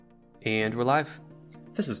And we're live.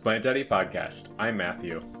 This is Plant Daddy Podcast. I'm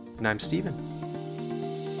Matthew. And I'm Steven.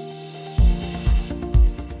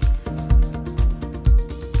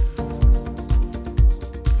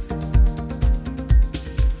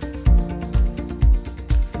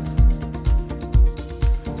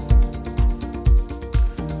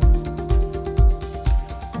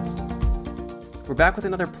 We're back with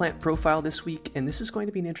another plant profile this week, and this is going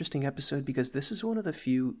to be an interesting episode because this is one of the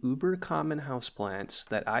few uber common houseplants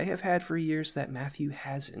that I have had for years that Matthew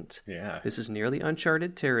hasn't. Yeah. This is nearly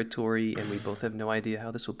uncharted territory, and we both have no idea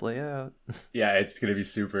how this will play out. Yeah, it's going to be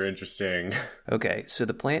super interesting. Okay, so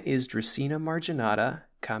the plant is Dracaena marginata,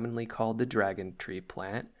 commonly called the dragon tree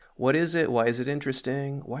plant. What is it? Why is it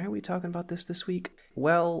interesting? Why are we talking about this week?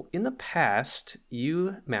 Well, in the past,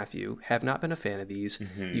 you, Matthew, have not been a fan of these.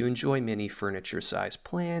 Mm-hmm. You enjoy mini furniture-sized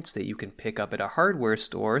plants that you can pick up at a hardware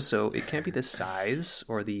store, so it can't be the size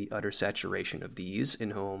or the utter saturation of these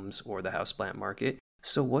in homes or the houseplant market.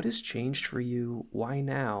 So what has changed for you? Why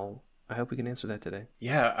now? I hope we can answer that today.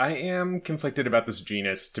 Yeah, I am conflicted about this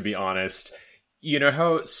genus, to be honest. You know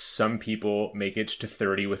how some people make it to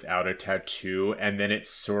 30 without a tattoo, and then it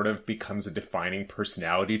sort of becomes a defining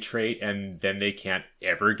personality trait, and then they can't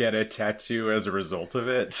ever get a tattoo as a result of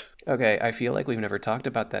it? Okay, I feel like we've never talked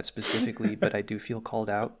about that specifically, but I do feel called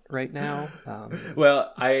out right now.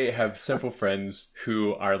 Well, I have several friends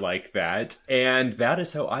who are like that, and that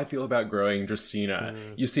is how I feel about growing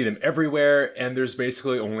Dracaena. You see them everywhere, and there's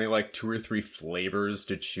basically only like 2 or 3 flavors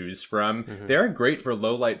to choose from. Mm-hmm. They're great for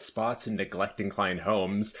low-light spots and neglect-inclined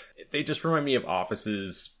homes. They just remind me of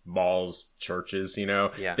offices, malls, churches, you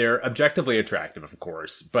know? Yeah. They're objectively attractive, of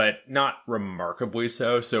course, but not remarkably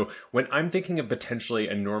so. So when I'm thinking of potentially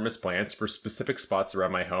enormous plants for specific spots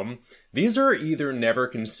around my home, these are either never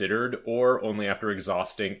considered or only after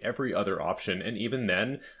exhausting every other option. And even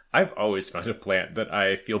then, I've always found a plant that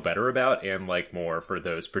I feel better about and like more for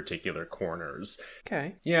those particular corners.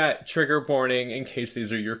 Okay. Yeah, trigger warning, in case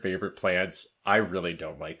these are your favorite plants, I really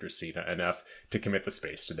don't like Dracaena enough to commit the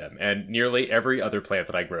space to them. And nearly every other plant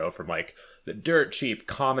that I grow, from like the dirt cheap,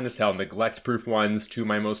 common as hell, neglect-proof ones to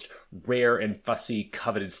my most rare and fussy,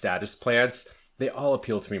 coveted status plants, they all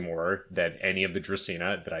appeal to me more than any of the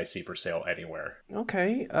Dracaena that I see for sale anywhere.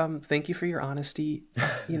 Okay, thank you for your honesty.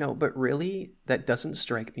 But really, that doesn't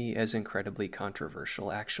strike me as incredibly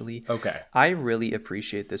controversial, actually. Okay. I really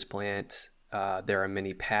appreciate this plant. There are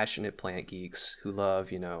many passionate plant geeks who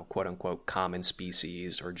love, quote-unquote common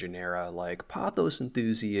species or genera like pothos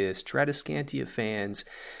enthusiasts, Tradescantia fans.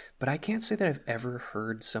 But I can't say that I've ever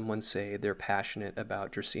heard someone say they're passionate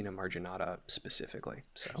about Dracaena marginata specifically.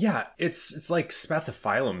 So yeah, it's like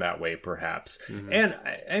Spathiphyllum that way, perhaps. Mm-hmm. And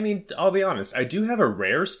I mean, I'll be honest, I do have a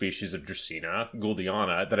rare species of Dracaena,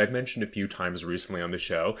 Gouldiana, that I've mentioned a few times recently on the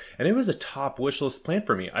show, and it was a top wishlist plant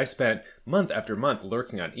for me. I spent month after month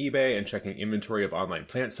lurking on eBay and checking inventory of online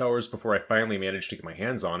plant sellers before I finally managed to get my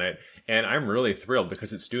hands on it, and I'm really thrilled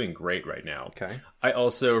because it's doing great right now. Okay. I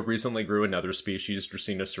also recently grew another species,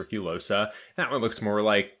 Dracaena circulosa. That one looks more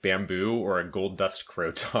like bamboo or a gold dust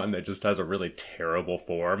croton that just has a really terrible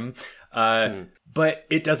form. But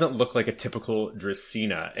it doesn't look like a typical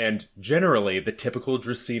Dracaena, and generally the typical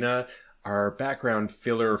Dracaena are background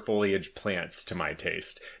filler foliage plants to my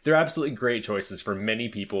taste. They're absolutely great choices for many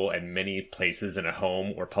people and many places in a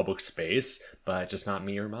home or public space, but just not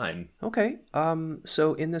me or mine. Okay,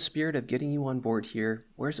 so in the spirit of getting you on board here,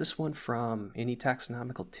 where's this one from? Any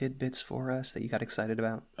taxonomical tidbits for us that you got excited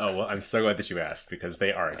about? Oh, well, I'm so glad that you asked because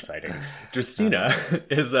they are exciting.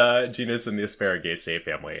 Dracaena is a genus in the Asparagaceae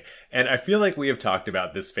family, and I feel like we have talked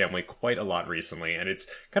about this family quite a lot recently, and it's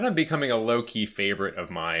kind of becoming a low-key favorite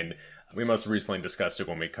of mine. We most recently discussed it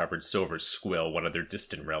when we covered silver squill, one of their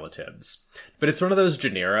distant relatives. But it's one of those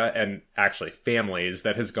genera, and actually families,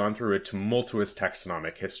 that has gone through a tumultuous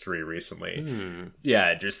taxonomic history recently.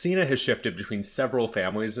 Yeah, Dracaena has shifted between several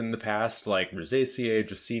families in the past, like Rosaceae,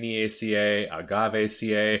 Draceniaceae,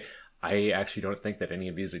 Agaveaceae. I actually don't think that any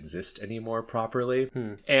of these exist anymore properly.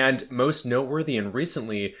 And most noteworthy and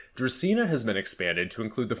recently, Dracaena has been expanded to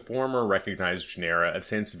include the former recognized genera of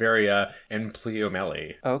Sansevieria and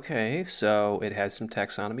Pleomele. Okay, so it has some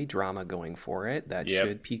taxonomy drama going for it. That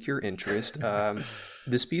should pique your interest.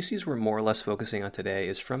 The species we're more or less focusing on today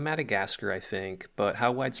is from Madagascar, I think, but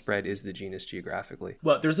how widespread is the genus geographically?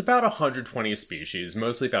 Well, there's about 120 species,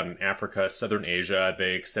 mostly found in Africa, southern Asia.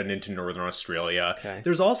 They extend into northern Australia. Okay.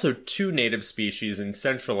 There's also 2 native species in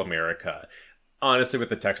Central America. Honestly, with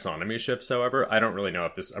the taxonomy shifts, however, I don't really know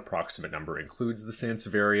if this approximate number includes the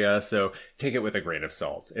Sansevieria, so take it with a grain of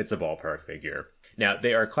salt. It's a ballpark figure. Now,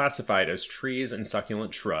 they are classified as trees and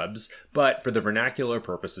succulent shrubs, but for the vernacular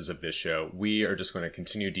purposes of this show, we are just going to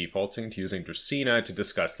continue defaulting to using Dracaena to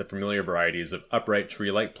discuss the familiar varieties of upright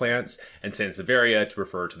tree-like plants, and Sansevieria to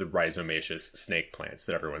refer to the rhizomaceous snake plants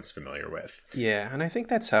that everyone's familiar with. Yeah, and I think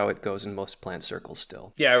that's how it goes in most plant circles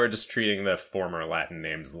still. Yeah, we're just treating the former Latin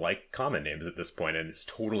names like common names at this point, and it's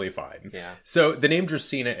totally fine. Yeah. So the name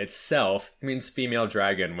Dracaena itself means female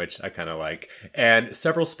dragon, which I kind of like, and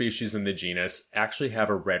several species in the genus actually have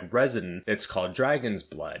a red resin that's called dragon's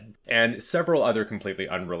blood, and several other completely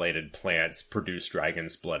unrelated plants produce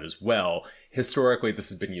dragon's blood as well. Historically, this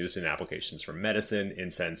has been used in applications for medicine,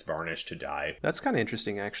 incense, varnish, to dye. That's kind of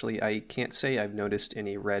interesting, actually. I can't say I've noticed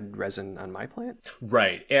any red resin on my plant.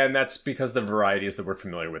 Right, and that's because the varieties that we're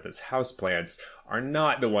familiar with as houseplants are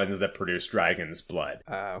not the ones that produce dragon's blood.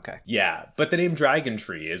 Okay. Yeah, but the name dragon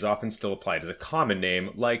tree is often still applied as a common name,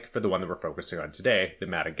 like for the one that we're focusing on today, the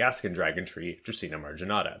Madagascan dragon tree, Dracaena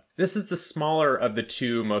marginata. This is the smaller of the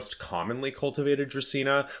two most commonly cultivated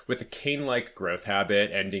Dracaena, with a cane-like growth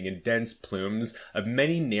habit ending in dense plumes of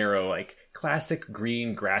many narrow, classic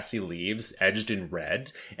green grassy leaves edged in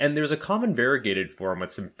red, and there's a common variegated form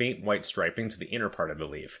with some faint white striping to the inner part of the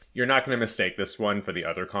leaf. You're not going to mistake this one for the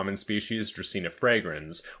other common species, Dracaena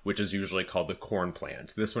fragrans, which is usually called the corn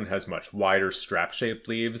plant. This one has much wider strap-shaped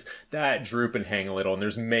leaves that droop and hang a little, and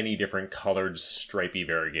there's many different colored, stripy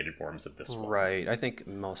variegated forms of this one. Right, I think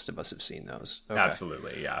most of us have seen those. Okay.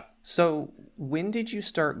 Absolutely, yeah. So, when did you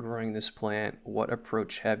start growing this plant? What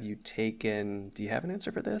approach have you taken? Do you have an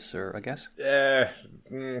answer for this, or a guess?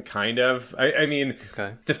 Kind of. I mean,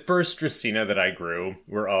 okay. The first Dracaena that I grew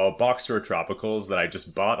were all box store tropicals that I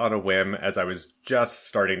just bought on a whim as I was just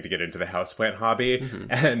starting to get into the houseplant hobby. Mm-hmm.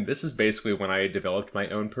 And this is basically when I developed my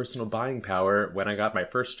own personal buying power when I got my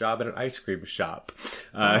first job at an ice cream shop.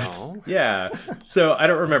 Yeah. So I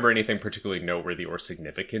don't remember anything particularly noteworthy or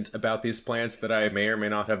significant about these plants that I may or may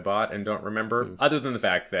not have bought and don't remember, other than the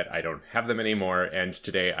fact that I don't have them anymore, and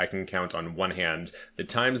today I can count on one hand the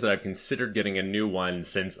times that I've considered getting a new one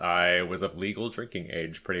since I was of legal drinking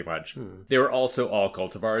age, pretty much. They were also all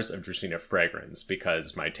cultivars of Dracaena fragrans,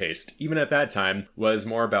 because my taste, even at that time, was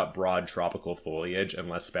more about broad tropical foliage and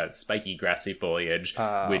less about spiky grassy foliage,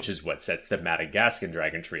 which is what sets the Madagascan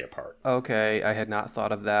dragon tree apart. Okay, I had not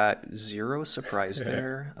thought of that. Zero surprise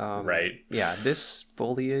there. Right. Yeah, this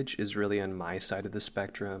foliage is really on my side of the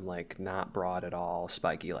spectrum, not broad at all,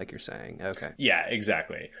 spiky like you're saying. Okay. Yeah,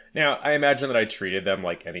 exactly. Now, I imagine that I treated them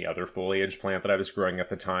like any other foliage plant that I was growing at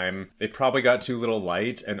the time. They probably got too little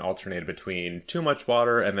light and alternated between too much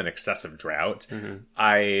water and then excessive drought. Mm-hmm.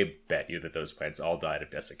 I bet you that those plants all died of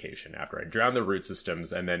desiccation after I drowned their root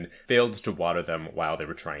systems and then failed to water them while they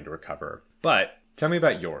were trying to recover. But tell me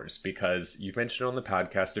about yours, because you've mentioned it on the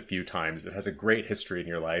podcast a few times. It has a great history in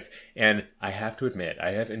your life, and I have to admit,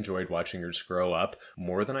 I have enjoyed watching yours grow up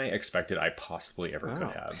more than I expected I possibly ever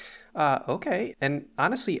could have. Okay. And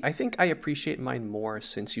honestly, I think I appreciate mine more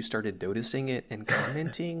since you started noticing it and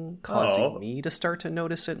commenting, causing me to start to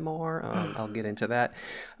notice it more. I'll get into that.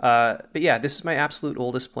 But yeah, this is my absolute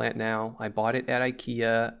oldest plant now. I bought it at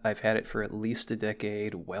IKEA. I've had it for at least a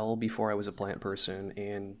decade, well before I was a plant person.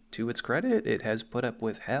 And to its credit, it has put up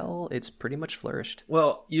with hell. It's pretty much flourished.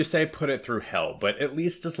 Well, you say put it through hell, but at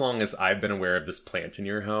least as long as I've been aware of this plant in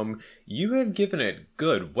your home, you have given it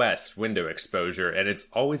good west window exposure, and it's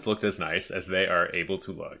always looked as nice as they are able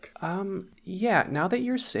to look. Yeah, now that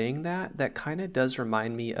you're saying that, that kind of does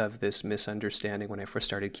remind me of this misunderstanding when I first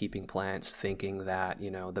started keeping plants, thinking that,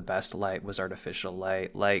 the best light was artificial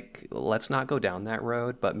light. Let's not go down that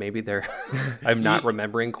road, but maybe I'm not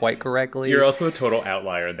remembering quite correctly. You're also a total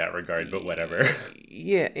outlier in that regard, but whatever.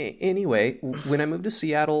 Yeah, anyway, when I moved to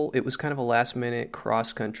Seattle, it was kind of a last-minute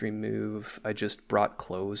cross-country move. I just brought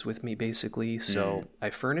clothes with me, basically, so I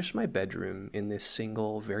furnished my bedroom in this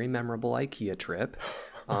single, very memorable IKEA trip.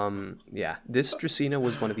 Yeah, this Dracaena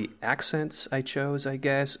was one of the accents I chose, I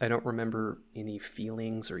guess. I don't remember any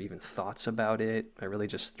feelings or even thoughts about it. I really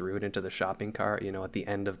just threw it into the shopping cart, at the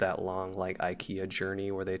end of that long, IKEA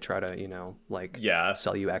journey where they try to,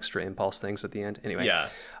 sell you extra impulse things at the end. Anyway.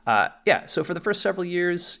 Yeah. So for the first several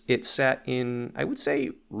years, it sat in, I would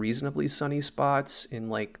say, reasonably sunny spots in,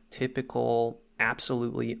 typical,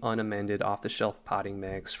 absolutely unamended off-the-shelf potting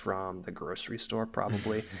mix from the grocery store,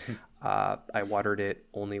 probably. I watered it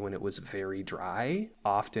only when it was very dry.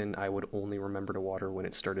 Often I would only remember to water when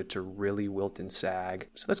it started to really wilt and sag.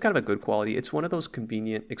 So that's kind of a good quality. It's one of those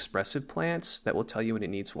convenient, expressive plants that will tell you when it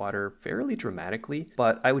needs water fairly dramatically.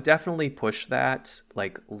 But I would definitely push that,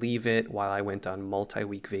 like leave it while I went on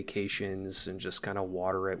multi-week vacations and just kind of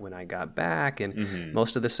water it when I got back. And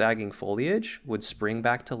most of the sagging foliage would spring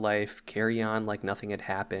back to life, carry on like nothing had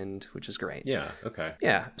happened, which is great. Yeah, okay.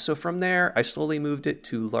 Yeah, so from there, I slowly moved it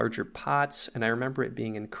to larger pots, and I remember it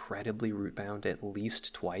being incredibly root bound at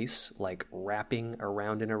least twice, like wrapping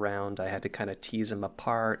around and around. I had to kind of tease them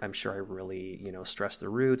apart. I'm sure I really, stressed the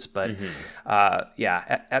roots, but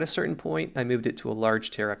at a certain point, I moved it to a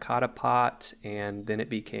large terracotta pot, and then it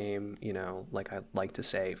became, like I like to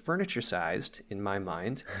say, furniture sized in my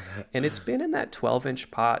mind. And it's been in that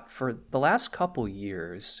 12-inch pot for the last couple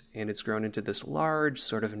years, and it's grown into this large,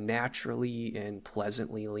 sort of naturally and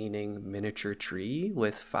pleasantly leaning miniature tree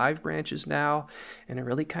with 5 branches now, and I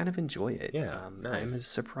really kind of enjoy it. Yeah, nice. I'm as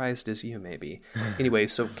surprised as you may be. Anyway,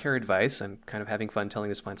 so care advice. I'm kind of having fun telling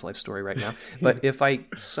this plant's life story right now. But if I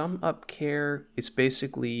sum up care, it's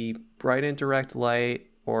basically bright and direct light,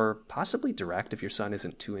 or possibly direct if your sun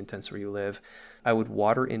isn't too intense where you live. I would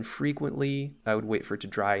water infrequently. I would wait for it to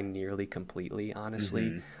dry nearly completely,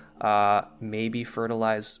 honestly. Maybe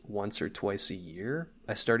fertilize once or twice a year.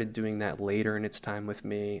 I started doing that later in its time with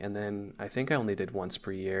me, and then I think I only did once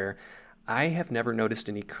per year. I have never noticed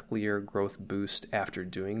any clear growth boost after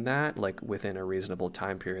doing that, like within a reasonable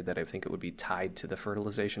time period that I think it would be tied to the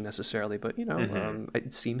fertilization necessarily, but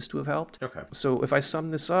it seems to have helped. Okay. So if I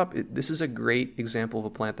sum this up, this is a great example of a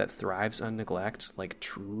plant that thrives on neglect, like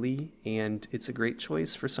truly, and it's a great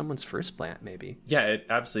choice for someone's first plant, maybe. Yeah, it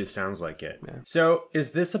absolutely sounds like it. Yeah. So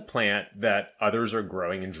is this a plant that others are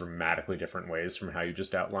growing in dramatically different ways from how you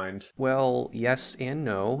just outlined? Well, yes and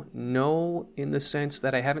no. No, in the sense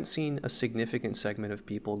that I haven't seen a significant segment of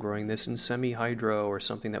people growing this in semi-hydro or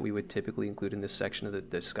something that we would typically include in this section of the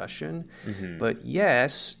discussion. But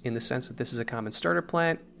yes, in the sense that this is a common starter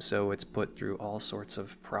plant, so it's put through all sorts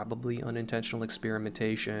of probably unintentional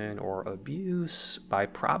experimentation or abuse by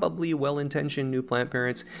probably well-intentioned new plant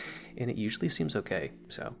parents, and it usually seems okay.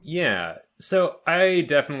 So I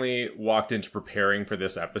definitely walked into preparing for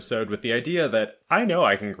this episode with the idea that I know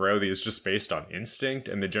I can grow these just based on instinct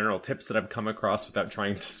and the general tips that I've come across without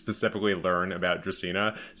trying to specifically learn about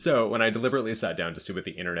Dracaena. So when I deliberately sat down to see what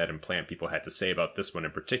the internet and plant people had to say about this one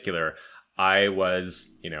in particular, I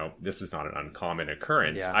was, this is not an uncommon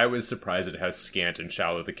occurrence. Yeah. I was surprised at how scant and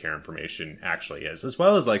shallow the care information actually is, as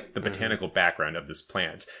well as like the botanical background of this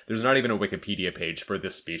plant. There's not even a Wikipedia page for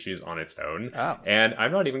this species on its own. Oh. And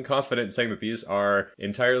I'm not even confident in saying that these are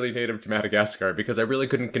entirely native to Madagascar because I really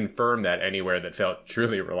couldn't confirm that anywhere that felt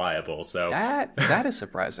truly reliable. So that is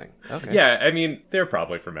surprising. Okay. Yeah, I mean, they're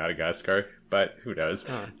probably from Madagascar, but who knows?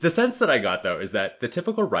 The sense that I got, though, is that the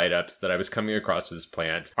typical write-ups that I was coming across for this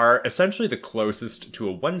plant are essentially the closest to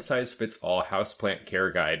a one-size-fits-all houseplant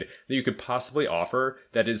care guide that you could possibly offer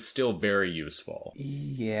that is still very useful.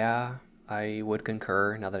 Yeah, I would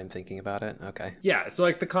concur now that I'm thinking about it. Okay. Yeah, so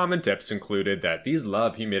like the common tips included that these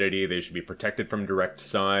love humidity, they should be protected from direct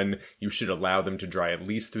sun, you should allow them to dry at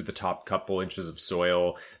least through the top couple inches of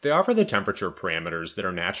soil. They offer the temperature parameters that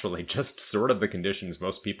are naturally just sort of the conditions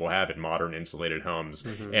most people have in modern insulated homes.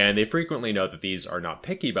 And they frequently note that these are not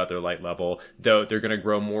picky about their light level, though they're going to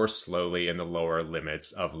grow more slowly in the lower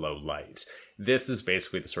limits of low light. This is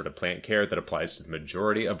basically the sort of plant care that applies to the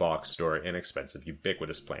majority of box store, inexpensive,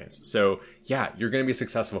 ubiquitous plants. So yeah, you're going to be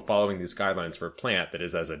successful following these guidelines for a plant that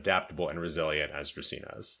is as adaptable and resilient as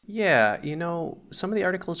Dracaena's. Yeah, some of the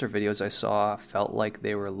articles or videos I saw felt like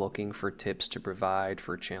they were looking for tips to provide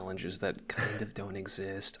for challenges that kind of don't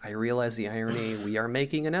exist. I realize the irony. We are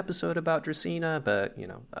making an episode about Dracaena, but,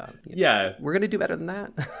 yeah, we're going to do better than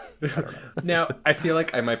that. I don't know. Now, I feel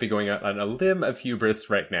like I might be going out on a limb of hubris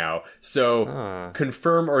right now, so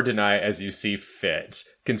confirm or deny as you see fit,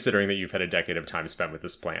 considering that you've had a decade of time spent with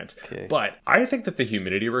this plant. Okay. But I think that the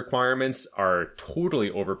humidity requirements are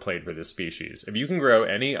totally overplayed for this species. If you can grow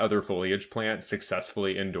any other foliage plant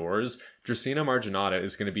successfully indoors, Dracaena marginata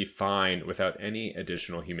is going to be fine without any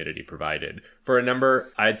additional humidity provided. For a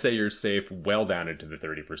number, I'd say you're safe well down into the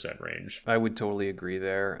 30% range. I would totally agree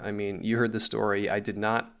there. I mean, you heard the story. I did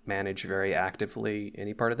not manage very actively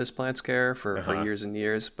any part of this plant's care for years and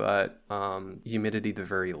years, but humidity the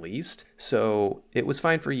very least. So it was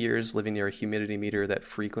fine for years living near a humidity meter that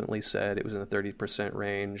frequently said it was in the 30%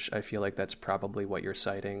 range. I feel like that's probably what you're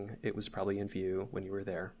citing. It was probably in view when you were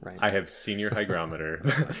there, right? I have seen your hygrometer.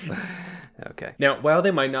 Okay. Now, while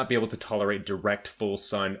they might not be able to tolerate direct full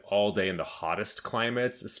sun all day in the hottest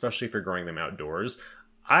climates, especially if you're growing them outdoors,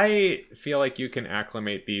 I feel like you can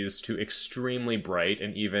acclimate these to extremely bright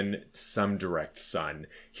and even some direct sun.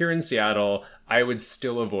 Here in Seattle, I would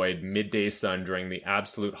still avoid midday sun during the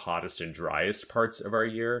absolute hottest and driest parts of our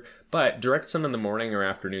year, but direct sun in the morning or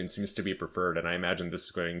afternoon seems to be preferred, and I imagine this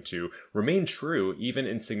is going to remain true even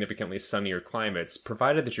in significantly sunnier climates,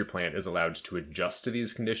 provided that your plant is allowed to adjust to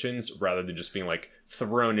these conditions rather than just being like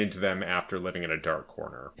thrown into them after living in a dark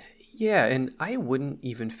corner. Yeah, and I wouldn't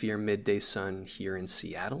even fear midday sun here in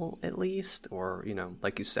Seattle, at least. Or,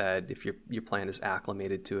 like you said, if your plant is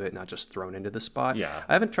acclimated to it, not just thrown into the spot. Yeah.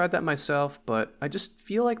 I haven't tried that myself, but I just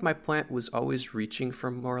feel like my plant was always reaching for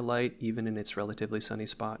more light, even in its relatively sunny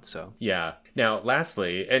spot. So Yeah. Now,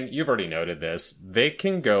 lastly, and you've already noted this, they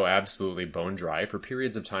can go absolutely bone dry for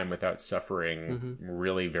periods of time without suffering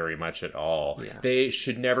really very much at all. Yeah. They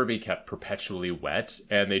should never be kept perpetually wet,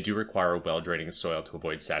 and they do require well-draining soil to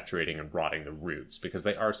avoid saturating and rotting the roots because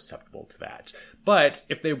they are susceptible to that. But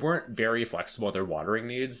if they weren't very flexible in their watering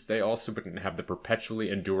needs, they also wouldn't have the perpetually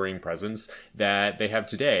enduring presence that they have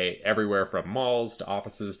today, everywhere from malls to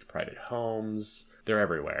offices to private homes. They're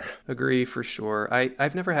everywhere. Agree for sure.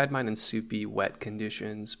 I've never had mine in soupy, wet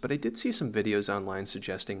conditions, but I did see some videos online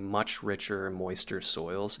suggesting much richer, moister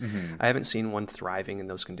soils. I haven't seen one thriving in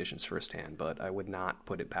those conditions firsthand, but I would not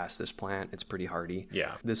put it past this plant. It's pretty hardy.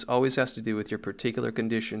 Yeah. This always has to do with your particular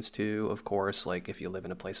conditions too, of course. Like if you live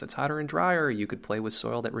in a place that's hotter and drier, you could play with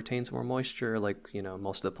soil that retains more moisture, like,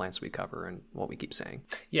 most of the plants we cover and what we keep saying.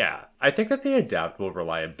 Yeah. I think that the adaptable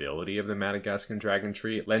reliability of the Madagascan dragon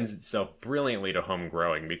tree lends itself brilliantly to home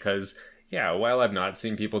growing because, yeah, while I've not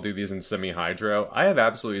seen people do these in semi-hydro, I have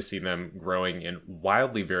absolutely seen them growing in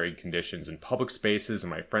wildly varied conditions in public spaces, in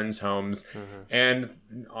my friends' homes, and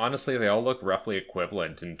honestly, they all look roughly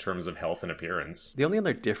equivalent in terms of health and appearance. The only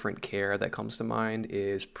other different care that comes to mind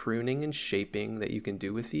is pruning and shaping that you can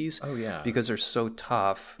do with these. Oh, yeah. Because they're so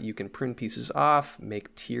tough, you can prune pieces off,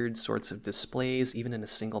 make tiered sorts of displays, even in a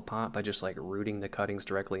single pot by just like rooting the cuttings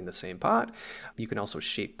directly in the same pot. You can also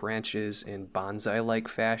shape branches in bonsai-like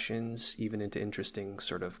fashions, even into interesting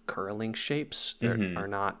sort of curling shapes that are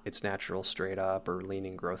not its natural straight up or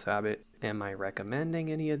leaning growth habit. Am I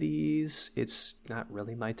recommending any of these? It's not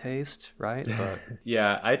really my taste, right? But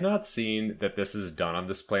Yeah, I'd not seen that this is done on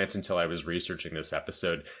this plant until I was researching this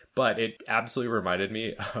episode, but it absolutely reminded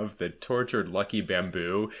me of the tortured lucky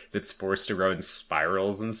bamboo that's forced to grow in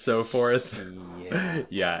spirals and so forth. yeah.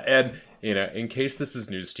 Yeah, and in case this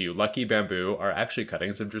is news to you, lucky bamboo are actually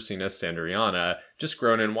cuttings of Dracaena sanderiana, just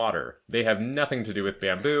grown in water. They have nothing to do with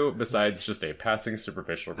bamboo besides just a passing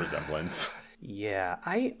superficial resemblance. Yeah,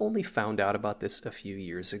 I only found out about this a few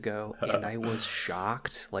years ago, and I was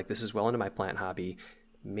shocked. Like, this is well into my plant hobby.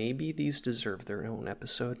 Maybe these deserve their own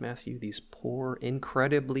episode, Matthew. These poor,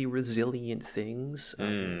 incredibly resilient things.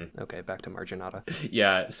 Okay, back to Marginata.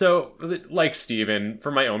 Yeah, so like Steven,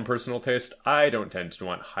 for my own personal taste, I don't tend to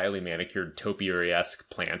want highly manicured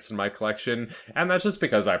topiary-esque plants in my collection, and that's just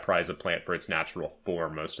because I prize a plant for its natural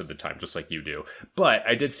form most of the time, just like you do. But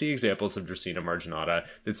I did see examples of Dracaena marginata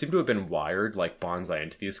that seem to have been wired like bonsai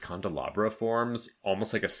into these candelabra forms,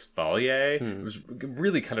 almost like a spalier. It was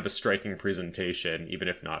really kind of a striking presentation,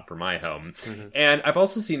 even if not for my home. And I've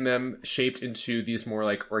also seen them shaped into these more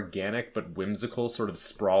like organic but whimsical sort of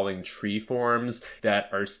sprawling tree forms that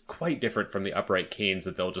are quite different from the upright canes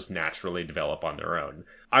that they'll just naturally develop on their own.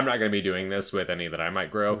 I'm not going to be doing this with any that I might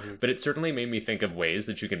grow, but it certainly made me think of ways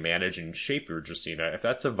that you can manage and shape your Dracaena if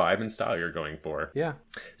that's a vibe and style you're going for. Yeah.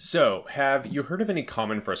 So, have you heard of any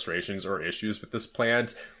common frustrations or issues with this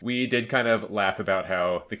plant? We did kind of laugh about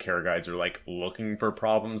how the care guides are like looking for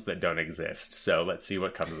problems that don't exist. So let's see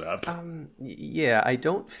what comes up. Yeah, I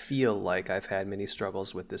don't feel like I've had many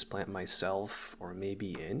struggles with this plant myself, or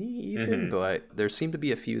maybe any even, but there seem to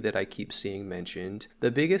be a few that I keep seeing mentioned.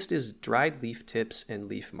 The biggest is dried leaf tips and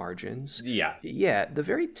leaf margins. Yeah, the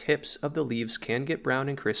very tips of the leaves can get brown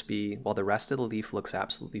and crispy, while the rest of the leaf looks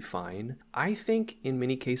absolutely fine. I think in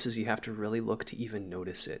many cases you have to really look to even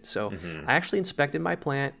notice it. So I actually inspected my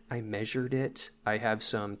plant, I measured it. I have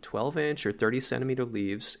some 12-inch or 30-centimeter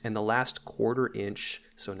leaves, and the last quarter inch,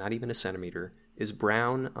 so not even a centimeter, is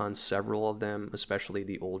brown on several of them, especially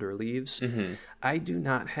the older leaves. I do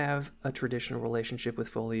not have a traditional relationship with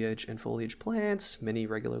foliage and foliage plants. Many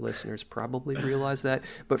regular listeners probably realize that.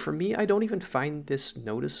 But for me, I don't even find this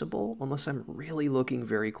noticeable unless I'm really looking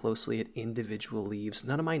very closely at individual leaves.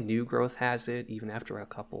 None of my new growth has it, even after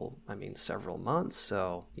several months.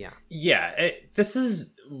 So, yeah. Yeah, this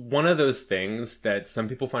is one of those things that some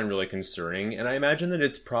people find really concerning. And I imagine that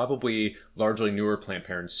it's probably largely newer plant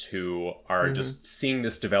parents who are just just seeing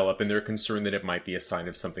this develop, and they're concerned that it might be a sign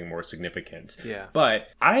of something more significant. Yeah. But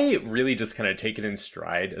I really just kind of take it in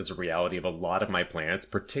stride as a reality of a lot of my plants,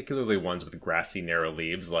 particularly ones with grassy, narrow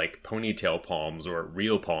leaves like ponytail palms or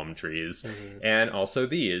real palm trees, and also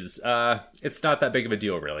these. It's not that big of a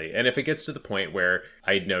deal, really. And if it gets to the point where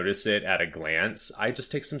I notice it at a glance, I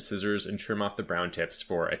just take some scissors and trim off the brown tips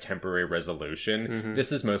for a temporary resolution.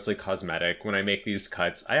 This is mostly cosmetic. When I make these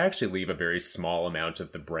cuts, I actually leave a very small amount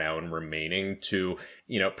of the brown remaining to,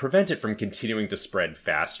 prevent it from continuing to spread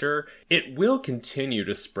faster. It will continue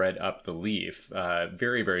to spread up the leaf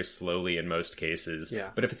very, very slowly in most cases. Yeah.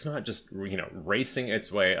 But if it's not just, racing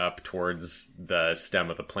its way up towards the stem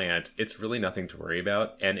of the plant, it's really nothing to worry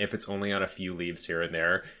about. And if it's only on a few leaves here and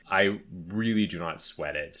there, I really do not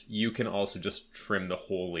sweat it. You can also just trim the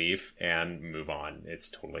whole leaf and move on. It's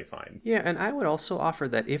totally fine. Yeah, and I would also offer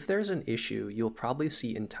that if there's an issue, you'll probably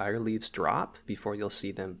see entire leaves drop before you'll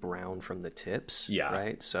see them brown from the tips. Yeah.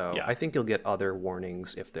 Right? So Yeah. I think you'll get other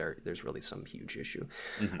warnings if there's really some huge issue.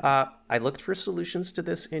 I looked for solutions to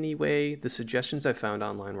this anyway. The suggestions I found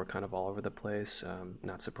online were kind of all over the place.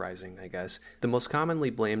 Not surprising, I guess. The most commonly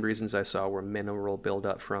blamed reasons I saw were mineral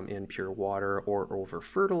buildup from impure water or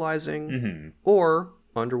over-fertilizing or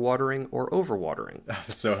underwatering or overwatering.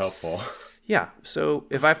 That's so helpful. Yeah, so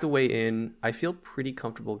if I have to weigh in, I feel pretty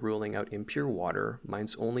comfortable ruling out impure water.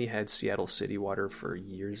 Mine's only had Seattle city water for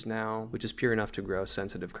years now, which is pure enough to grow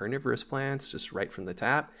sensitive carnivorous plants just right from the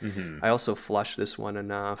tap. I also flush this one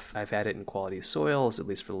enough. I've had it in quality soils, at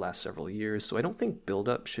least for the last several years, so I don't think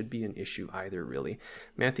buildup should be an issue either, really.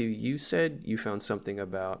 Matthew, you said you found something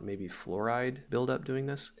about maybe fluoride buildup doing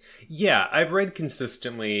this? Yeah, I've read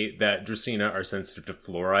consistently that Dracaena are sensitive to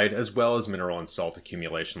fluoride as well as mineral and salt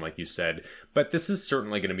accumulation, like you said. But this is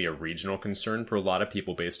certainly going to be a regional concern for a lot of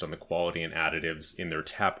people based on the quality and additives in their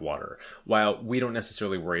tap water. While we don't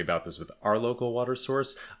necessarily worry about this with our local water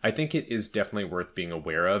source, I think it is definitely worth being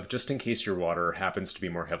aware of, just in case your water happens to be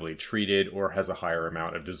more heavily treated or has a higher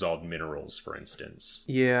amount of dissolved minerals, for instance.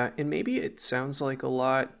 Yeah, and maybe it sounds like a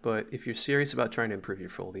lot, but if you're serious about trying to improve your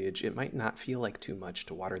foliage, it might not feel like too much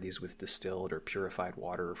to water these with distilled or purified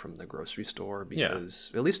water from the grocery store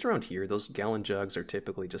because, at least around here, those gallon jugs are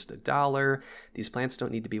typically just $1. These plants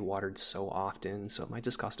don't need to be watered so often, so it might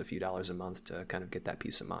just cost a few dollars a month to kind of get that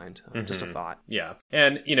peace of mind. Just a thought. Yeah.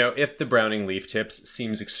 And, if the browning leaf tips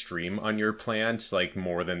seems extreme on your plant, like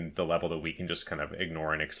more than the level that we can just kind of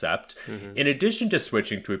ignore and accept, in addition to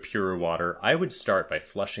switching to a purer water, I would start by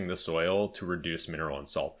flushing the soil to reduce mineral and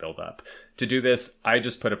salt buildup. To do this, I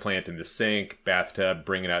just put a plant in the sink, bathtub,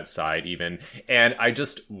 bring it outside even, and I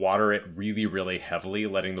just water it really, really heavily,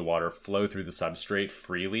 letting the water flow through the substrate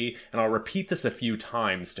freely, and I'll repeat this a few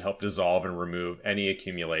times to help dissolve and remove any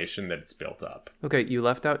accumulation that it's built up. Okay, you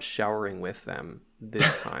left out showering with them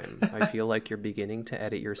this time. I feel like you're beginning to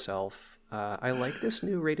edit yourself. I like this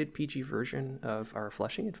new rated PG version of our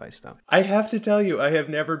flushing advice, though. I have to tell you, I have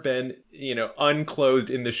never been, unclothed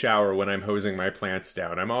in the shower when I'm hosing my plants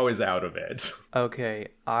down. I'm always out of it. Okay,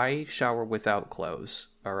 I shower without clothes.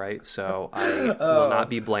 All right, so I will not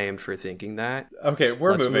be blamed for thinking that. Okay,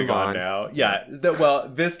 Let's moving move on on now. Yeah,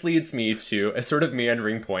 this leads me to a sort of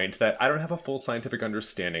meandering point that I don't have a full scientific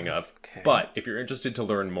understanding of. Okay. But if you're interested to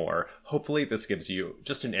learn more, hopefully this gives you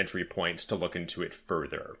just an entry point to look into it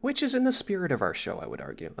further. Which is in the spirit of our show, I would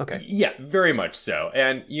argue. Okay. Yeah, very much so.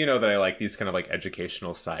 And you know that I like these kind of like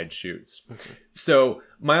educational side shoots. So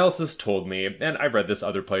Miles has told me, and I've read this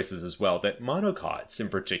other places as well, that monocots in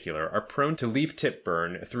particular are prone to leaf tip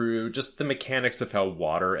burn through just the mechanics of how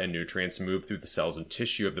water and nutrients move through the cells and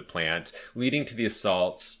tissue of the plant, leading to these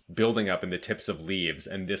salts building up in the tips of leaves,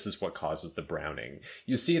 and this is what causes the browning.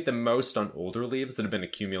 You see it the most on older leaves that have been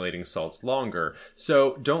accumulating salts longer,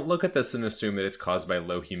 so don't look at this and assume that it's caused by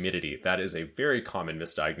low humidity. That is a very common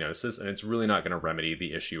misdiagnosis, and it's really not going to remedy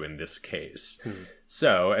the issue in this case.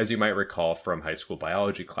 So, as you might recall from high school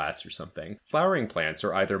biology class or something, flowering plants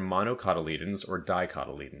are either monocotyledons or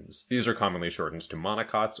dicotyledons. These are commonly shortened to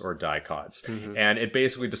monocots or dicots, and it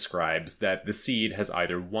basically describes that the seed has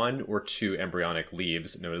either one or two embryonic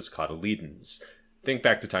leaves known as cotyledons. Think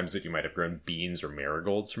back to times that you might have grown beans or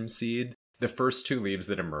marigolds from seed. The first two leaves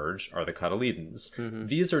that emerge are the cotyledons.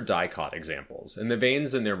 These are dicot examples, and the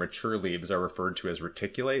veins in their mature leaves are referred to as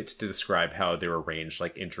reticulate to describe how they're arranged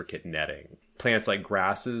like intricate netting. Plants like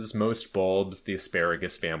grasses, most bulbs, the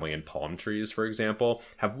asparagus family, and palm trees, for example,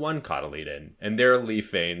 have one cotyledon, and their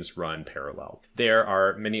leaf veins run parallel. There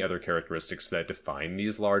are many other characteristics that define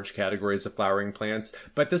these large categories of flowering plants,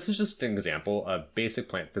 but this is just an example of basic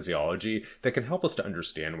plant physiology that can help us to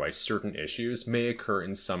understand why certain issues may occur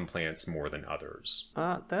in some plants more than others.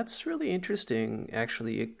 That's really interesting,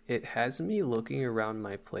 actually. It has me looking around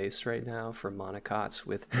my place right now for monocots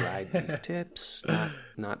with dried leaf tips.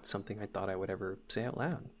 Not something I thought I would ever say out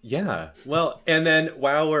loud. Yeah. So. Well, and then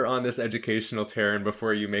while we're on this educational tear and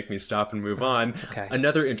before you make me stop and move on,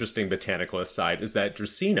 another interesting botanical aside is that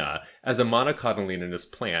Dracaena, as a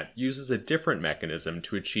monocotyledonous plant, uses a different mechanism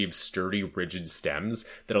to achieve sturdy, rigid stems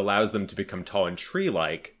that allows them to become tall and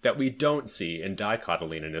tree-like that we don't see in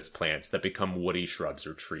dicotyledonous plants that become woody shrubs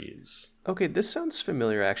or trees. Okay, this sounds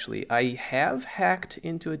familiar, actually. I have hacked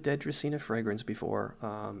into a dead Dracaena fragrance before.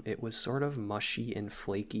 It was sort of mushy and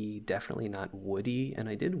flaky, definitely not woody, and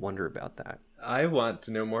I did wonder about that. I want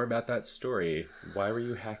to know more about that story. Why were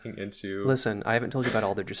you hacking into... Listen, I haven't told you about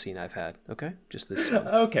all the Dracaena I've had, okay? Just this one.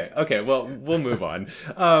 Okay, well, we'll move on.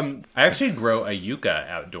 I actually grow a yucca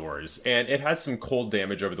outdoors, and it had some cold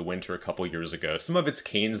damage over the winter a couple years ago. Some of its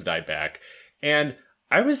canes died back, and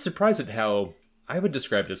I was surprised at how... I would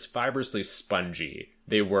describe it as fibrously spongy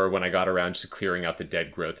they were when I got around to clearing out the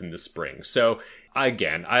dead growth in the spring. So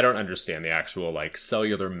again, I don't understand the actual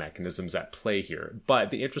cellular mechanisms at play here.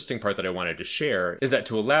 But the interesting part that I wanted to share is that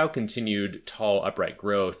to allow continued tall upright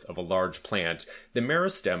growth of a large plant, the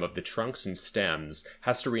meristem of the trunks and stems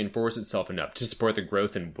has to reinforce itself enough to support the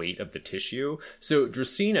growth and weight of the tissue. So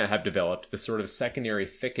Dracaena have developed this sort of secondary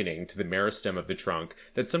thickening to the meristem of the trunk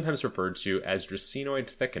that's sometimes referred to as dracaenoid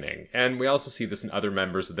thickening. And we also see this in other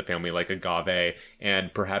members of the family like agave, and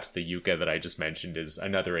perhaps the yucca that I just mentioned is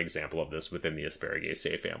another example of this within the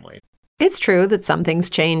Asparaceae family. It's true that some things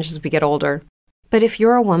change as we get older. But if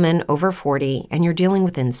you're a woman over 40 and you're dealing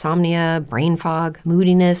with insomnia, brain fog,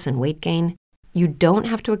 moodiness, and weight gain, you don't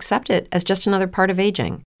have to accept it as just another part of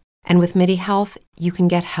aging. And with MIDI Health, you can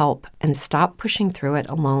get help and stop pushing through it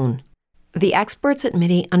alone. The experts at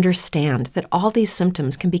MIDI understand that all these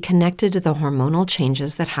symptoms can be connected to the hormonal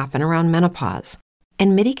changes that happen around menopause.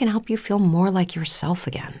 And MIDI can help you feel more like yourself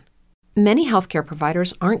again. Many healthcare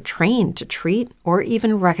providers aren't trained to treat or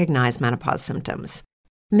even recognize menopause symptoms.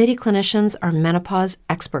 MIDI clinicians are menopause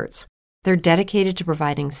experts. They're dedicated to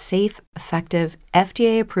providing safe, effective,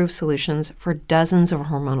 FDA-approved solutions for dozens of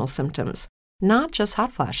hormonal symptoms, not just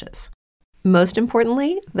hot flashes. Most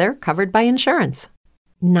importantly, they're covered by insurance.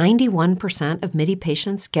 91% of MIDI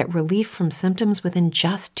patients get relief from symptoms within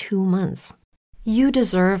just 2 months. You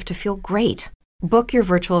deserve to feel great. Book your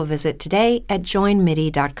virtual visit today at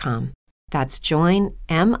joinmidi.com. That's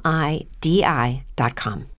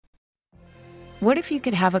joinmidi.com. What if you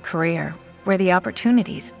could have a career where the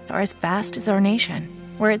opportunities are as vast as our nation,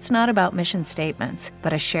 where it's not about mission statements,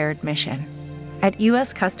 but a shared mission? At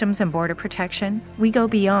U.S. Customs and Border Protection, we go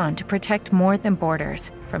beyond to protect more than borders.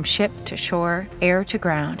 From ship to shore, air to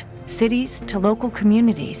ground, cities to local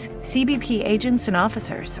communities, CBP agents and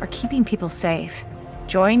officers are keeping people safe.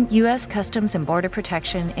 Join U.S. Customs and Border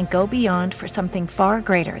Protection and go beyond for something far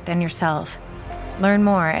greater than yourself. Learn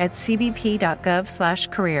more at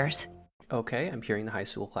cbp.gov/careers. Okay, I'm hearing the high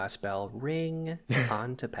school class bell ring.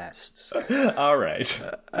 On to pests. All right.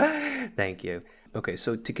 Thank you. Okay,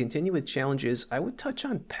 so to continue with challenges, I would touch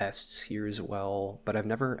on pests here as well, but I've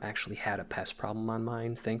never actually had a pest problem on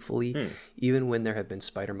mine, thankfully, even when there have been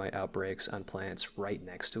spider mite outbreaks on plants right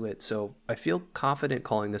next to it. So I feel confident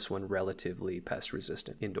calling this one relatively pest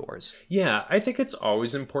resistant indoors. Yeah, I think it's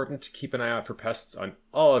always important to keep an eye out for pests on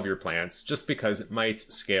all of your plants, just because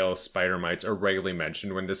mites, scales, spider mites are regularly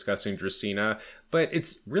mentioned when discussing Dracaena. But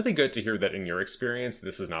it's really good to hear that in your experience,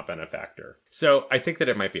 this has not been a factor. So I think that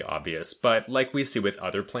it might be obvious, but like we see with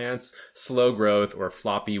other plants, slow growth or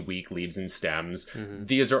floppy, weak leaves and stems,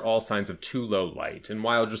 these are all signs of too low light. And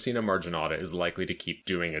while Dracaena marginata is likely to keep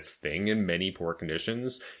doing its thing in many poor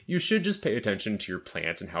conditions, you should just pay attention to your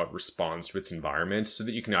plant and how it responds to its environment so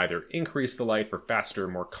that you can either increase the light for faster,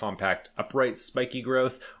 more compact, upright, spiky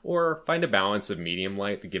growth, or find a balance of medium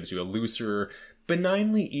light that gives you a looser,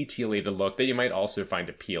 benignly etiolated look that you might also find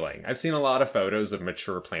appealing. I've seen a lot of photos of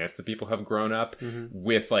mature plants that people have grown up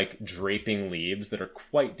with draping leaves that are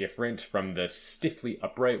quite different from the stiffly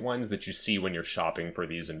upright ones that you see when you're shopping for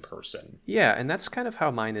these in person. Yeah, and that's kind of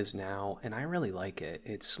how mine is now, and I really like it.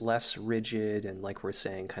 It's less rigid and, like we're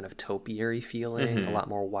saying, kind of topiary feeling, a lot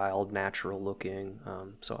more wild, natural looking,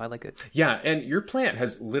 so I like it. Yeah, and your plant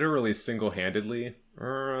has literally single-handedly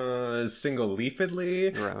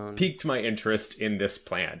single-leafedly, Grown. piqued my interest in this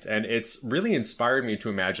plant. And it's really inspired me to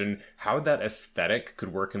imagine how that aesthetic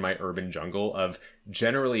could work in my urban jungle of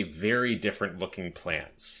generally very different looking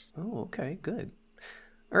plants. Oh, okay, good.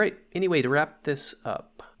 All right, anyway, to wrap this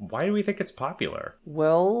up. Why do we think it's popular?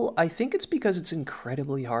 Well, I think it's because it's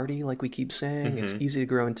incredibly hardy, like we keep saying. It's easy to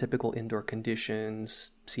grow in typical indoor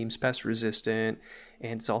conditions, seems pest resistant,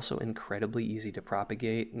 and it's also incredibly easy to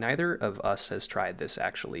propagate. Neither of us has tried this,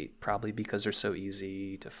 actually, probably because they're so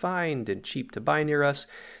easy to find and cheap to buy near us.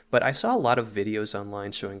 But I saw a lot of videos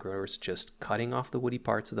online showing growers just cutting off the woody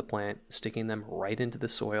parts of the plant, sticking them right into the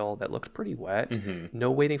soil that looked pretty wet. No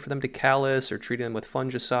waiting for them to callus or treating them with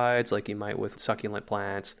fungicides like you might with succulent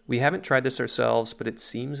plants. We haven't tried this ourselves, but it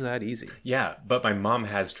seems that easy. Yeah, but my mom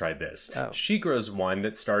has tried this. Oh. She grows one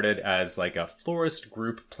that started as like a florist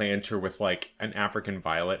group planter with like an African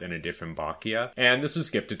violet and a Dieffenbachia. And this was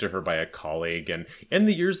gifted to her by a colleague. And in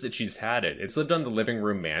the years that she's had it, it's lived on the living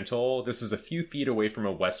room mantle. This is a few feet away from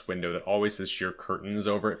a west window that always has sheer curtains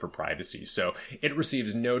over it for privacy. So it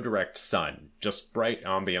receives no direct sun, just bright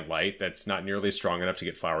ambient light that's not nearly strong enough to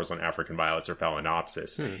get flowers on African violets or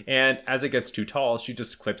Phalaenopsis. And as it gets too tall, she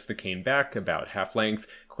just clips the cane back about half length,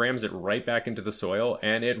 crams it right back into the soil,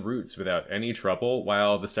 and it roots without any trouble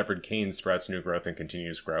while the severed cane sprouts new growth and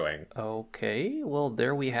continues growing. Okay, well,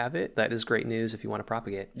 there we have it. That is great news if you want to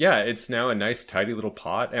propagate. Yeah, it's now a nice, tidy little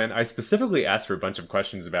pot, and I specifically asked her a bunch of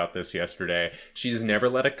questions about this yesterday. She's never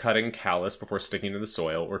let a cutting callus before sticking to the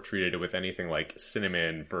soil or treated it with anything like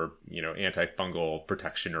cinnamon for, antifungal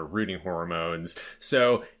protection or rooting hormones.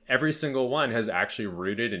 So every single one has actually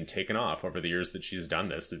rooted and taken off over the years that she's done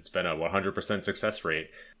this. It's been a 100% success rate.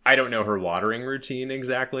 I don't know her watering routine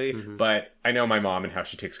exactly, but I know my mom and how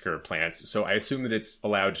she takes care of plants. So I assume that it's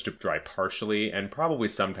allowed to dry partially and probably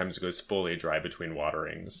sometimes goes fully dry between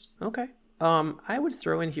waterings. Okay. I would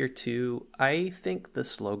throw in here too, I think the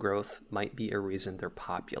slow growth might be a reason they're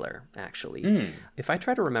popular, actually. If I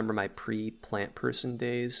try to remember my pre-plant person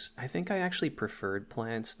days, I think I actually preferred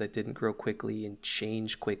plants that didn't grow quickly and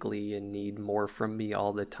change quickly and need more from me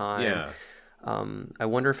all the time. Yeah. I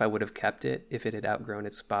wonder if I would have kept it if it had outgrown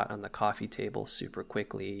its spot on the coffee table super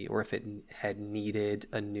quickly, or if it had needed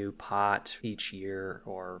a new pot each year,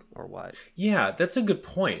 or what. Yeah, that's a good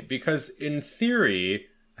point, because in theory,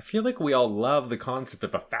 I feel like we all love the concept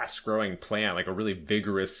of a fast-growing plant, like a really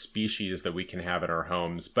vigorous species that we can have in our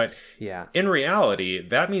homes. But yeah, in reality,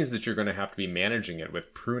 that means that you're going to have to be managing it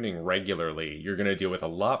with pruning regularly. You're going to deal with a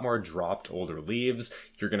lot more dropped older leaves.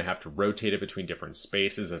 You're going to have to rotate it between different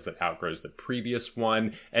spaces as it outgrows the previous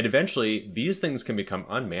one. And eventually, these things can become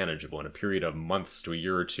unmanageable in a period of months to a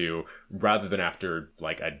year or two, rather than after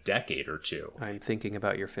like a decade or two. I'm thinking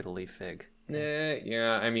about your fiddle leaf fig.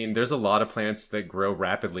 Yeah, I mean, there's a lot of plants that grow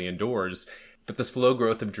rapidly indoors, but the slow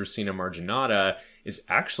growth of Dracaena marginata is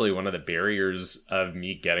actually one of the barriers of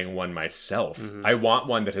me getting one myself. I want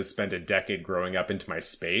one that has spent a decade growing up into my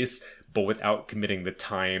space, but without committing the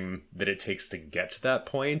time that it takes to get to that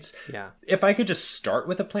point. Yeah. If I could just start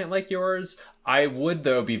with a plant like yours, I would,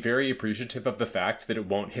 though, be very appreciative of the fact that it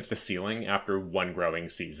won't hit the ceiling after one growing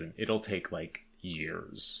season. It'll take,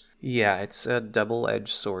 years. Yeah, it's a double-edged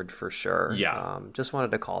sword for sure. Yeah. Just wanted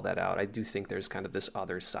to call that out. I do think there's kind of this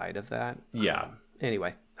other side of that. Yeah.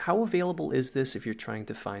 Anyway, how available is this if you're trying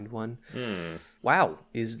to find one? Wow,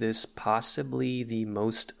 is this possibly the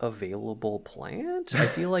most available plant? I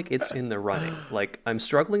feel like it's in the running. I'm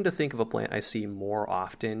struggling to think of a plant I see more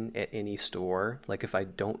often at any store. If I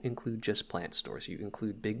don't include just plant stores, you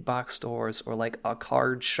include big box stores or a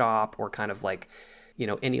card shop or kind of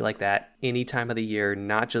any like that, any time of the year,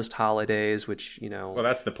 not just holidays, which, well,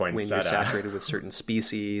 that's the point. When you're saturated with certain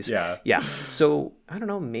species. Yeah. Yeah. So, I don't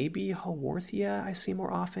know, maybe Haworthia I see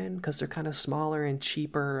more often because they're kind of smaller and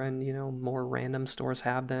cheaper and, more random stores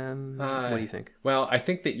have them. What do you think? Well, I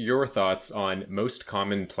think that your thoughts on most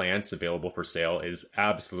common plants available for sale is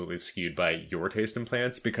absolutely skewed by your taste in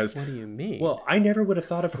plants because... What do you mean? Well, I never would have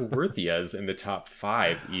thought of Haworthias in the top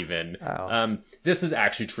 5 even. Oh. This is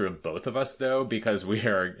actually true of both of us, though, because we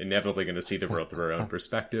are inevitably going to see the world through our own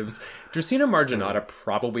perspectives. Dracaena marginata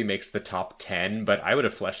probably makes the top 10, but I would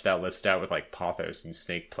have fleshed that list out with Pothos and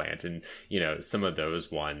Snake Plant and, some of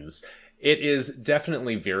those ones. It is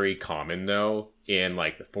definitely very common, though, in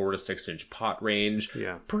the 4 to 6 inch pot range.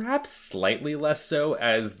 Yeah. Perhaps slightly less so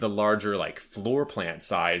as the larger floor plant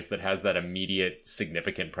size that has that immediate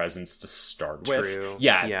significant presence to start with. True.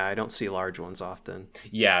 Yeah. Yeah, I don't see large ones often.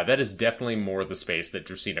 Yeah, that is definitely more the space that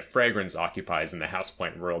Dracaena fragrans occupies in the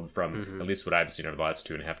houseplant world from at least what I've seen over the last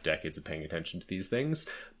 2.5 decades of paying attention to these things.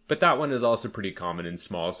 But that one is also pretty common in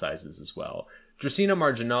small sizes as well. Dracaena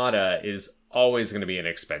marginata is always going to be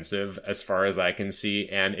inexpensive as far as I can see,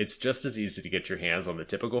 and it's just as easy to get your hands on the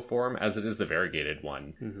typical form as it is the variegated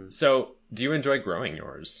one. Mm-hmm. So, do you enjoy growing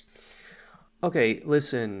yours? Okay,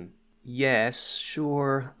 listen. Yes,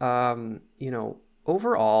 sure.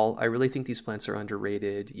 Overall, I really think these plants are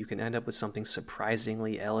underrated. You can end up with something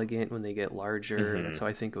surprisingly elegant when they get larger. Mm-hmm. That's how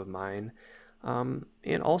I think of mine.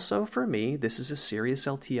 And also for me, this is a serious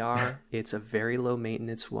LTR. It's a very low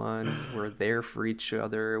maintenance one. We're there for each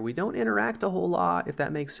other. We don't interact a whole lot, if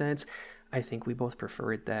that makes sense. I think we both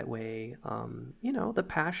prefer it that way. The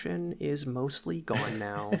passion is mostly gone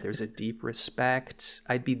now. There's a deep respect.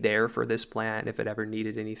 I'd be there for this plant if it ever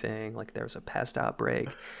needed anything, like there's a pest outbreak,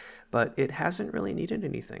 but it hasn't really needed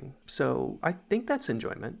anything. So I think that's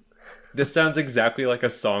enjoyment. This sounds exactly like a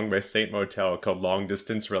song by Saint Motel called Long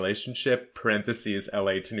Distance Relationship, parentheses,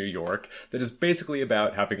 LA to New York, that is basically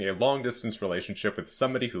about having a long distance relationship with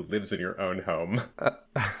somebody who lives in your own home.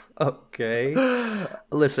 Okay.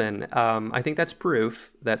 Listen, I think that's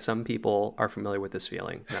proof that some people are familiar with this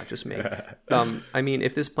feeling, not just me.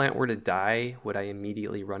 If this plant were to die, would I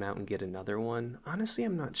immediately run out and get another one? Honestly,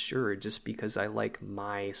 I'm not sure, just because I like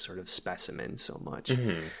my sort of specimen so much.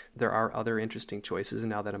 Mm-hmm. There are other interesting choices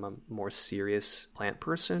now that I'm a more serious plant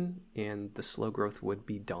person, and the slow growth would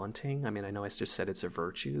be daunting. I know I just said it's a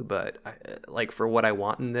virtue, but for what I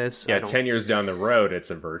want in this... 10 years down the road,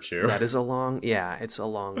 it's a virtue. It's a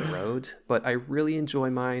long road, but I really enjoy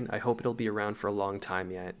mine. I hope it'll be around for a long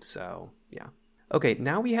time yet, so yeah. Okay,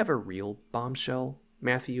 now we have a real bombshell.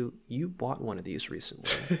 Matthew, you bought one of these recently.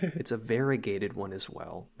 It's a variegated one as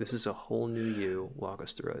well. This is a whole new you. Walk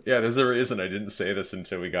us through it. Yeah, there's a reason I didn't say this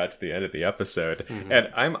until we got to the end of the episode. Mm-hmm. And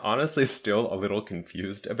I'm honestly still a little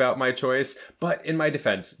confused about my choice. But in my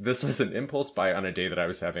defense, this was an impulse buy on a day that I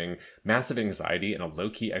was having massive anxiety and a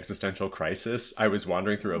low-key existential crisis. I was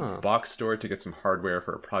wandering through a box store to get some hardware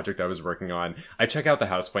for a project I was working on. I check out the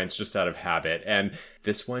houseplants just out of habit, and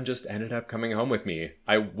this one just ended up coming home with me.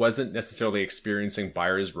 I wasn't necessarily experiencing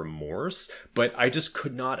buyer's remorse, but I just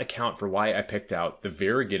could not account for why I picked out the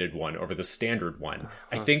variegated one over the standard one.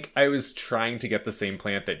 I think I was trying to get the same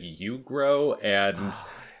plant that you grow, and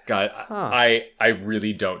God, I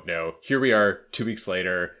really don't know. Here we are 2 weeks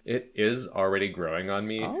later. It is already growing on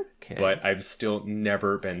me, but I've still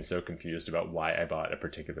never been so confused about why I bought a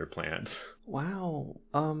particular plant. Wow.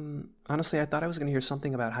 Honestly, I thought I was going to hear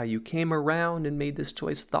something about how you came around and made this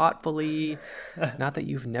choice thoughtfully. Not that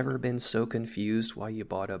you've never been so confused why you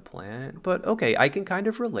bought a plant. But okay, I can kind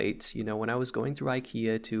of relate. When I was going through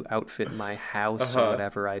IKEA to outfit my house or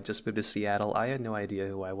whatever, I just moved to Seattle. I had no idea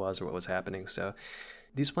who I was or what was happening. So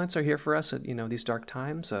these plants are here for us at, these dark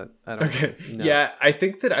times. I don't know. Yeah, I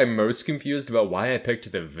think that I'm most confused about why I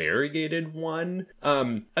picked the variegated one.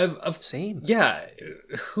 Same. Yeah,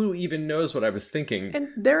 who even knows what I was thinking? And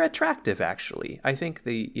they're attractive, actually. I think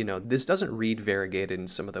this doesn't read variegated in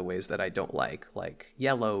some of the ways that I don't like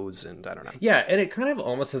yellows and I don't know. Yeah, and it kind of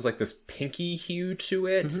almost has this pinky hue to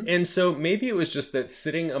it. Mm-hmm. And so maybe it was just that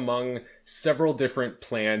sitting among several different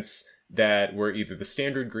plants that were either the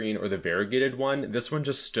standard green or the variegated one, this one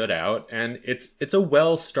just stood out, and it's a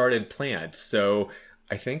well-started plant, so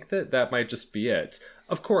I think that might just be it.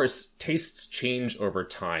 Of course, tastes change over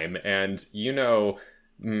time, and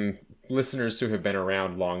listeners who have been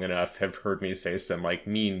around long enough have heard me say some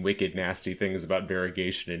mean, wicked, nasty things about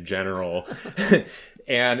variegation in general,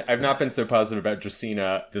 and I've not been so positive about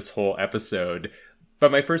Dracaena this whole episode.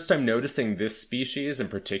 But my first time noticing this species in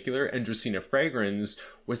particular, and Dracaena fragrans,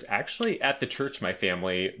 was actually at the church my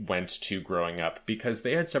family went to growing up, because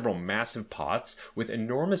they had several massive pots with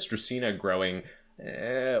enormous Dracaena growing,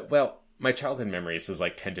 my childhood memory says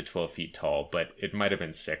 10 to 12 feet tall, but it might have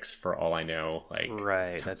been 6 for all I know.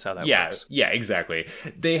 Right, that's how that works. Yeah, exactly.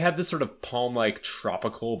 They had this sort of palm-like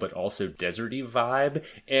tropical but also deserty vibe,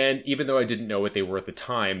 and even though I didn't know what they were at the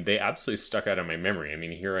time, they absolutely stuck out in my memory.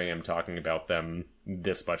 Here I am talking about them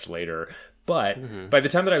this much later. But by the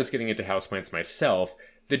time that I was getting into houseplants myself,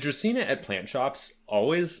 the Dracaena at plant shops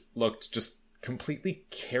always looked just completely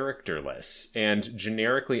characterless and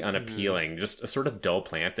generically unappealing, just a sort of dull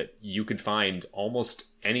plant that you could find almost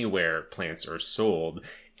anywhere plants are sold.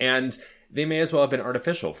 And they may as well have been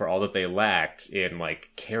artificial for all that they lacked in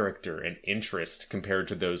character and interest compared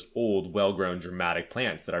to those old, well-grown, dramatic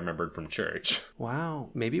plants that I remembered from church. Wow,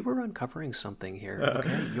 maybe we're uncovering something here.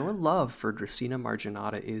 Okay, your love for Dracaena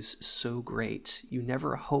marginata is so great. You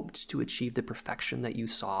never hoped to achieve the perfection that you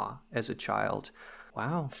saw as a child.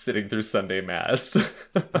 Wow. sitting through Sunday Mass.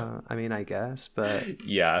 I mean, I guess, but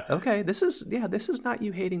Yeah. okay, this is not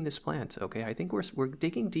you hating this plant. Okay, I think we're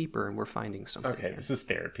digging deeper and we're finding something. Okay, here. this is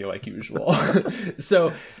therapy like usual.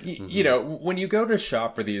 So, you know, when you go to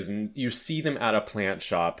shop for these and you see them at a plant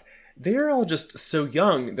shop, they're all just so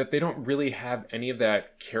young that they don't really have any of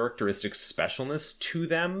that characteristic specialness to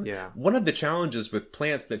them. Yeah. One of the challenges with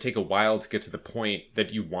plants that take a while to get to the point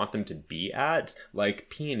that you want them to be at, like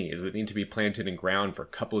peonies that need to be planted in ground for a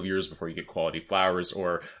couple of years before you get quality flowers,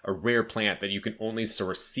 or a rare plant that you can only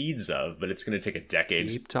source seeds of, but it's going to take a decade.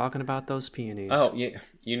 Keep talking about those peonies. Oh, yeah,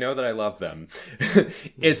 you know that I love them.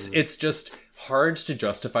 It's just hard to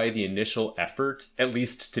justify the initial effort, at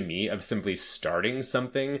least to me, of simply starting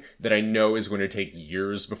something that I know is going to take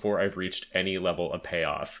years before I've reached any level of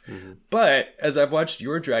payoff. But as I've watched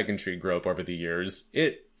your dragon tree grow up over the years,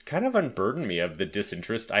 it kind of unburdened me of the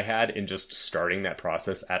disinterest I had in just starting that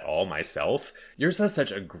process at all myself. Yours has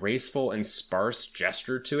such a graceful and sparse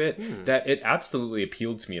gesture to it that it absolutely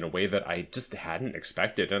appealed to me in a way that I just hadn't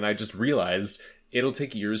expected. And I just realized it'll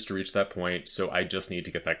take years to reach that point, so I just need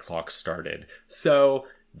to get that clock started. So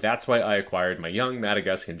that's why I acquired my young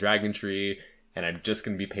Madagascan dragon tree, and I'm just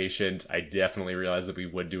going to be patient. I definitely realized that we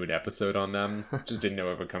would do an episode on them. Just didn't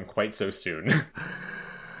know it would come quite so soon.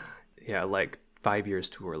 Yeah, like 5 years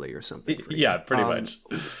too early or something. For you. Yeah, pretty much.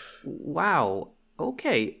 Wow.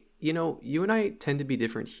 Okay. You know, you and I tend to be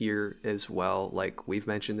different here as well. Like we've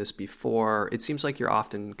mentioned this before. It seems like you're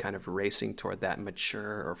often kind of racing toward that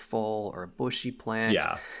mature or full or bushy plant.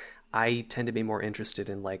 Yeah. I tend to be more interested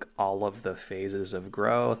in like all of the phases of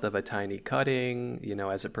growth of a tiny cutting, you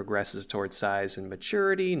know, as it progresses towards size and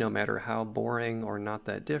maturity, no matter how boring or not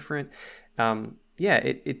that different. Yeah,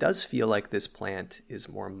 it does feel like this plant is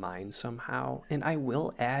more mine somehow. And I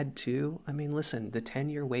will add too, I mean, listen, the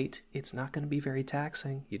 10-year wait, it's not going to be very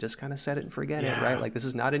taxing. You just kind of set it and forget it, right? Like this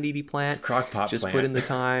is not a needy plant. It's a crock-pot just plant. Put in the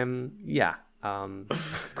time. Yeah.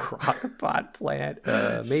 Crock-pot plant.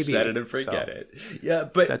 Maybe. Set it and forget it. Yeah,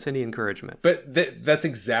 but that's any encouragement. But that's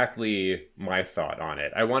exactly my thought on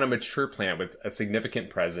it. I want a mature plant with a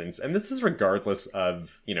significant presence, and this is regardless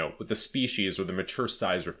of, you know, the species or the mature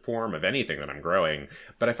size or form of anything that I'm growing.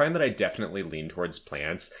 But I find that I definitely lean towards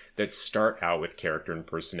plants that start out with character and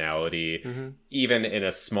personality, even in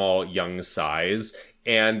a small, young size.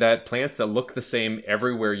 And that plants that look the same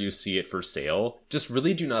everywhere you see it for sale just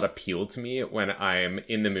really do not appeal to me when I'm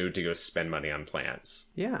in the mood to go spend money on plants.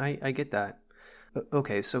 Yeah, I get that.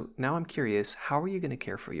 Okay, so now I'm curious, how are you going to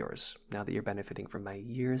care for yours now that you're benefiting from my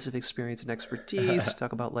years of experience and expertise?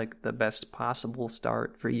 Talk about like the best possible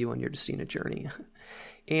start for you on your Dracaena journey.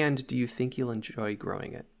 And do you think you'll enjoy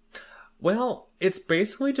growing it? Well, it's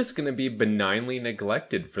basically just going to be benignly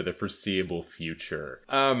neglected for the foreseeable future.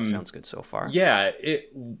 Sounds good so far. Yeah,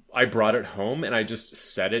 I brought it home and I just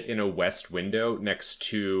set it in a west window next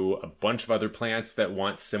to a bunch of other plants that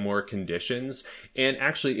want similar conditions. And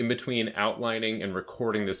actually, in between outlining and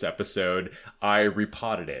recording this episode, I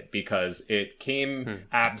repotted it because it came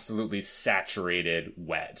absolutely saturated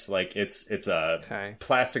wet. Like it's a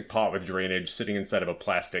plastic pot with drainage sitting inside of a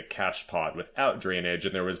plastic cash pot without drainage,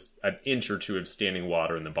 and there was an inch or two of standing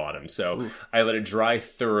water in the bottom. So I let it dry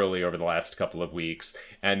thoroughly over the last couple of weeks,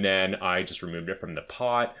 and then I just removed it from the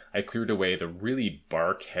pot. I cleared away the really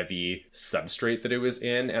bark heavy substrate that it was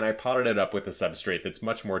in, and I potted it up with a substrate that's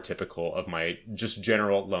much more typical of my just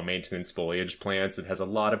general low maintenance foliage plants. It has a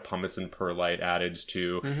lot of pumice and perlite added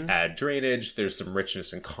to add drainage. There's some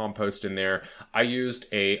richness and compost in there. I used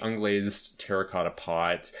a unglazed terracotta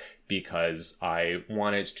pot because I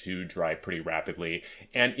want it to dry pretty rapidly.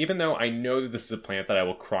 And even though I know that this is a plant that I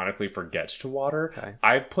will chronically forget to water,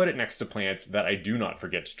 I've put it next to plants that I do not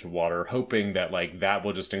forget to water, hoping that like that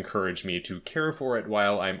will just encourage me to care for it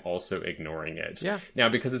while I'm also ignoring it. Yeah. Now,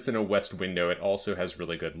 because it's in a west window, it also has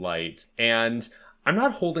really good light. And I'm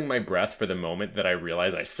not holding my breath for the moment that I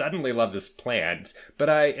realize I suddenly love this plant,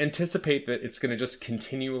 but I anticipate that it's going to just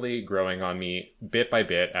continually growing on me bit by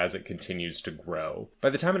bit as it continues to grow.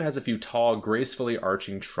 By the time it has a few tall, gracefully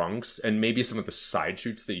arching trunks, and maybe some of the side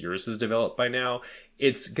shoots that yours has developed by now,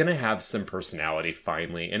 it's going to have some personality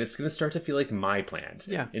finally, and it's going to start to feel like my plant.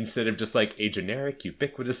 Yeah. Instead of just like a generic,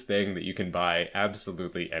 ubiquitous thing that you can buy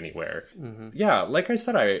absolutely anywhere. Yeah, like I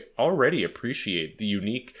said, I already appreciate the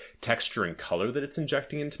unique texture and color that it's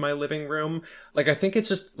injecting into my living room. Like, I think it's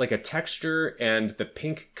just like a texture and the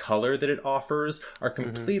pink color that it offers are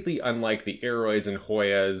completely unlike the Aroids and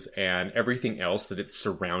Hoyas and everything else that it's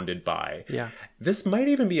surrounded by. Yeah. this might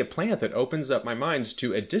even be a plant that opens up my mind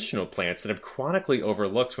to additional plants that I've chronically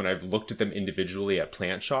overlooked when I've looked at them individually at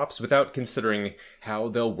plant shops without considering how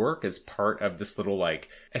they'll work as part of this little like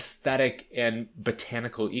aesthetic and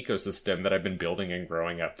botanical ecosystem that I've been building and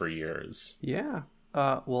growing up for years. Yeah.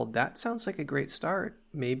 Well, that sounds like a great start.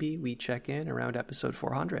 Maybe we check in around episode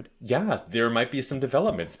 400. Yeah, there might be some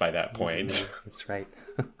developments by that point. That's right.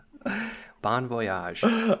 Bon voyage.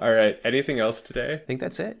 All right. Anything else today? I think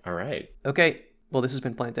that's it. All right. Okay. Well, this has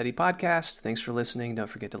been Plant Daddy Podcast. Thanks for listening. Don't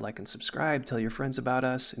forget to like and subscribe. Tell your friends about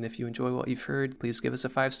us. And if you enjoy what you've heard, please give us a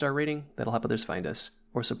 5-star rating. That'll help others find us.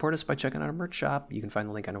 Or support us by checking out our merch shop. You can find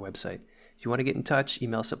the link on our website. If you want to get in touch,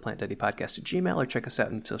 email us at plantdaddypodcast@gmail.com or check us out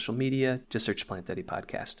on social media. Just search Plant Daddy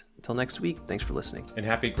Podcast. Until next week, thanks for listening. And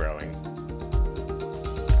happy growing.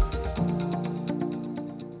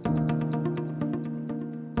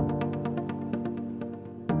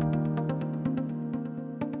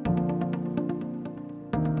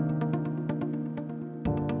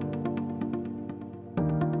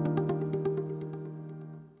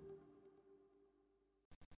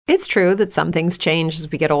 It's true that some things change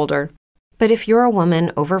as we get older. But if you're a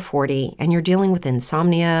woman over 40 and you're dealing with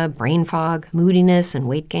insomnia, brain fog, moodiness, and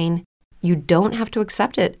weight gain, you don't have to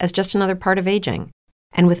accept it as just another part of aging.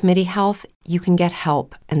 And with MIDI Health, you can get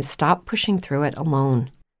help and stop pushing through it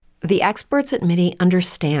alone. The experts at MIDI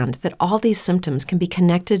understand that all these symptoms can be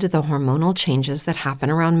connected to the hormonal changes that happen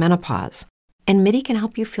around menopause. And MIDI can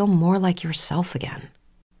help you feel more like yourself again.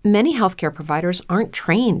 Many healthcare providers aren't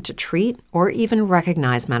trained to treat or even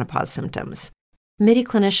recognize menopause symptoms. MIDI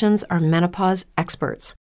clinicians are menopause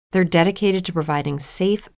experts. They're dedicated to providing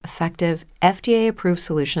safe, effective, FDA-approved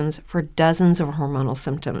solutions for dozens of hormonal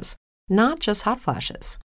symptoms, not just hot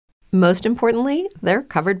flashes. Most importantly, they're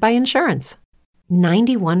covered by insurance.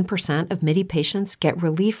 91% of MIDI patients get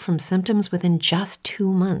relief from symptoms within just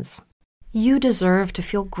 2 months. You deserve to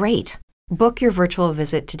feel great. Book your virtual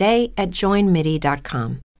visit today at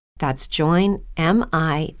joinmidi.com. That's joinmidi.com.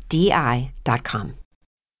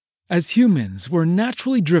 As humans, we're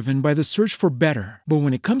naturally driven by the search for better. But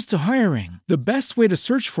when it comes to hiring, the best way to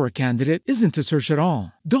search for a candidate isn't to search at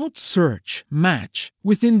all. Don't search, match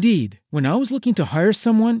with Indeed. When I was looking to hire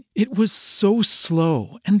someone, it was so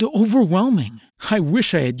slow and overwhelming. I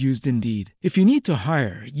wish I had used Indeed. If you need to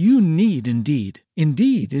hire, you need Indeed.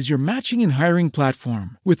 Indeed is your matching and hiring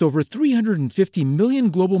platform with over 350 million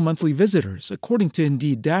global monthly visitors, according to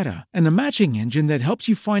Indeed data, and a matching engine that helps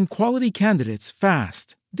you find quality candidates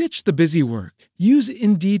fast. Ditch the busy work. Use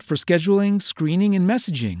Indeed for scheduling, screening, and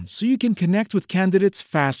messaging so you can connect with candidates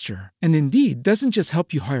faster. And Indeed doesn't just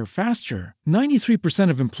help you hire faster. 93%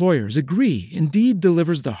 of employers agree Indeed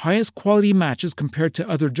delivers the highest quality matches compared to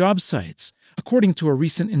other job sites, according to a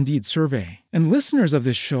recent Indeed survey. And listeners of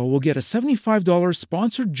this show will get a $75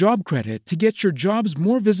 sponsored job credit to get your jobs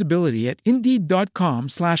more visibility at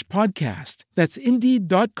Indeed.com/podcast. That's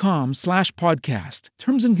Indeed.com/podcast.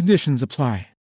 Terms and conditions apply.